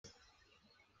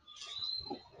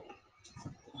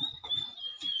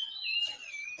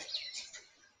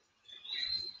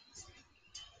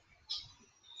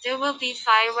There will be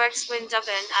fireworks when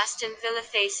Dublin and Aston Villa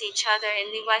face each other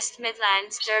in the West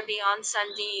Midlands Derby on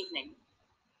Sunday evening.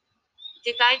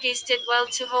 The Guides did well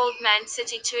to hold Man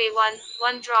City to a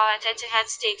 1-1 draw at Etihad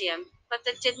Stadium, but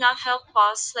that did not help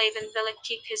boss Slaven Bilic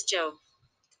keep his job.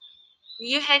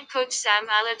 New head coach Sam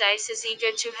Allardyce is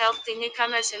eager to help the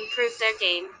newcomers improve their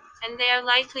game, and they are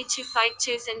likely to fight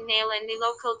tooth and nail in the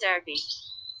local derby.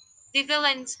 The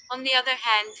Villains, on the other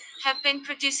hand, have been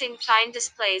producing fine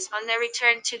displays on their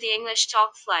return to the English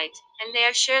top flight, and they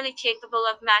are surely capable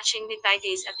of matching the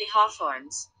Guides at the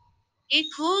Hawthorns. A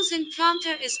close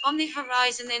encounter is on the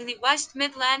horizon in the West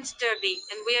Midlands Derby,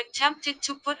 and we are tempted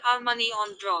to put our money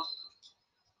on draw.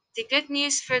 The good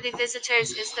news for the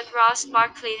visitors is that Ross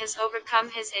Barkley has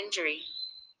overcome his injury.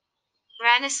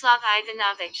 Branislav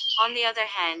Ivanovic, on the other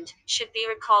hand, should be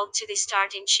recalled to the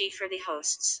starting chief for the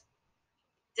hosts.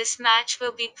 This match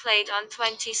will be played on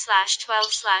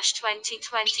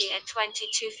 20/12/2020 at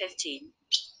 22:15.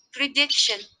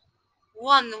 Prediction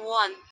 1-1.